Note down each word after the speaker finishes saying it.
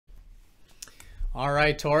All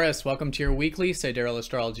right, Taurus, welcome to your weekly Sidereal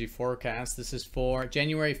Astrology forecast. This is for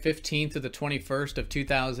January 15th to the 21st of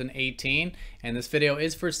 2018, and this video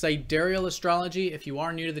is for Sidereal Astrology. If you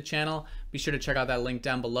are new to the channel, be sure to check out that link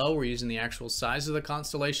down below. We're using the actual size of the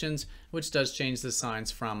constellations, which does change the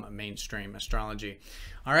signs from mainstream astrology.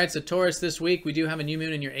 All right, so Taurus, this week we do have a new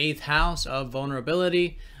moon in your 8th house of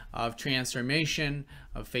vulnerability, of transformation,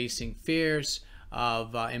 of facing fears,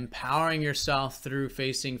 of empowering yourself through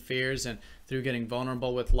facing fears and through getting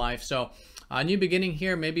vulnerable with life. So a new beginning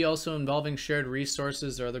here, maybe also involving shared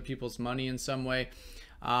resources or other people's money in some way.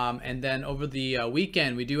 And then over the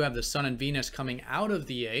weekend, we do have the Sun and Venus coming out of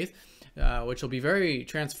the 8th, which will be very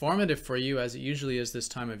transformative for you, as it usually is this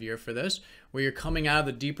time of year for this, where you're coming out of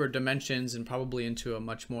the deeper dimensions and probably into a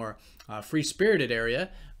much more free-spirited area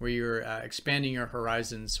where you're expanding your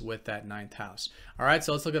horizons with that 9th house. All right,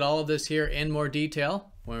 so let's look at all of this here in more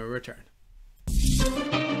detail when we return.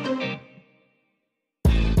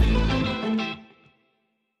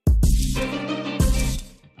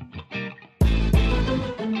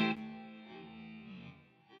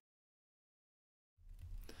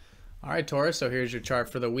 All right, Taurus, so here's your chart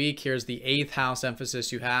for the week. Here's the 8th house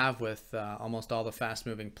emphasis you have with almost all the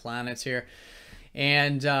fast-moving planets here.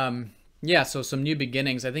 And yeah, so some new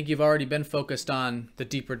beginnings. I think you've already been focused on the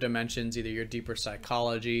deeper dimensions, either your deeper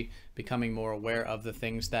psychology, becoming more aware of the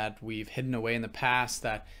things that we've hidden away in the past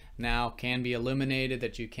that now can be illuminated,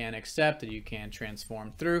 that you can accept, that you can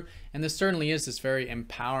transform through. And this certainly is this very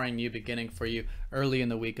empowering new beginning for you early in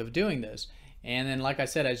the week of doing this. And then, like I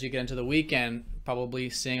said, as you get into the weekend,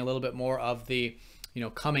 probably seeing a little bit more of the,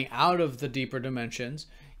 coming out of the deeper dimensions.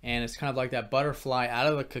 And it's kind of like that butterfly out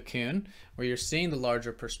of the cocoon where you're seeing the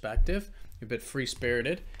larger perspective, you're a bit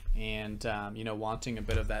free-spirited and, wanting a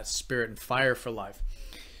bit of that spirit and fire for life.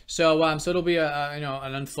 So, so it'll be an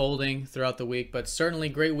unfolding throughout the week, but certainly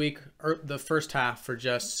great week, the first half, for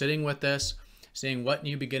just sitting with this, seeing what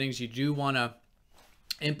new beginnings you do want to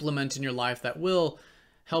implement in your life that will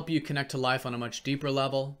help you connect to life on a much deeper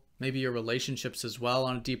level, maybe your relationships as well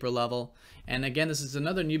on a deeper level. And again, this is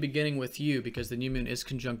another new beginning with you because the new moon is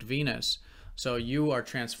conjunct Venus. So you are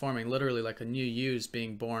transforming, literally like a new you is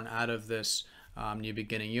being born out of this new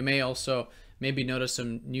beginning. You may also maybe notice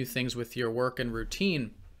some new things with your work and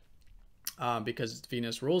routine because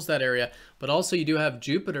Venus rules that area. But also you do have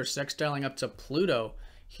Jupiter sextiling up to Pluto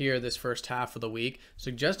here this first half of the week,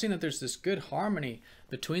 suggesting that there's this good harmony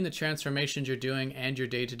between the transformations you're doing and your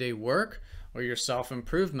day-to-day work or your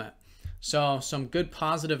self-improvement. So some good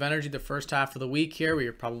positive energy the first half of the week here where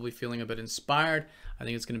you're probably feeling a bit inspired. I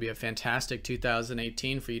think it's going to be a fantastic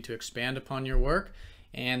 2018 for you to expand upon your work,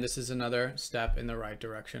 and this is another step in the right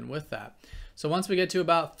direction with that. So once we get to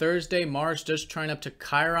about Thursday, Mars does trine up to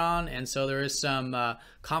Chiron, and so there is some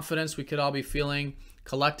confidence we could all be feeling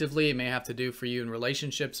collectively. It may have to do for you in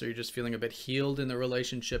relationships, or you're just feeling a bit healed in the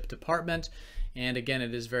relationship department. And again,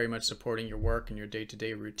 it is very much supporting your work and your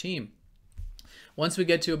day-to-day routine. Once we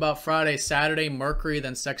get to about Friday, Saturday, Mercury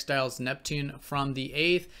then sextiles Neptune from the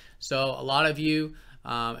 8th. So a lot of you,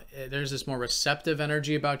 there's this more receptive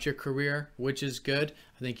energy about your career, which is good.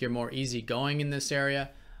 I think you're more easygoing in this area,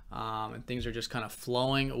 and things are just kind of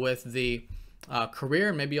flowing with the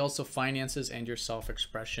career, maybe also finances and your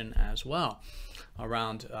self-expression as well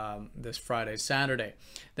around this Friday, Saturday.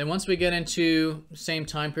 Then once we get into same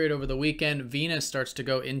time period over the weekend, Venus starts to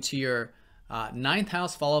go into your 9th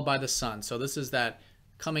house, followed by the Sun. So this is that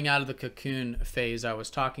coming out of the cocoon phase I was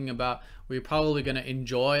talking about, where you're probably going to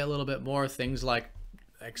enjoy a little bit more things like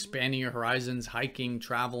expanding your horizons, hiking,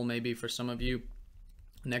 travel maybe for some of you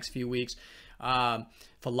next few weeks,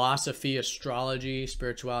 philosophy, astrology,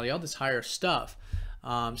 spirituality, all this higher stuff.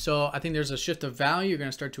 So I think there's a shift of value. You're going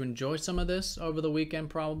to start to enjoy some of this over the weekend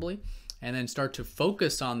probably, and then start to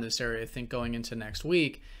focus on this area, I think, going into next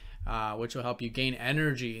week, which will help you gain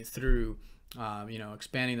energy through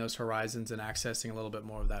expanding those horizons and accessing a little bit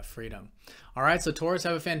more of that freedom. All right, so Taurus,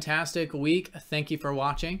 have a fantastic week. Thank you for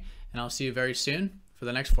watching, and I'll see you very soon for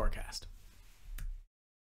the next forecast.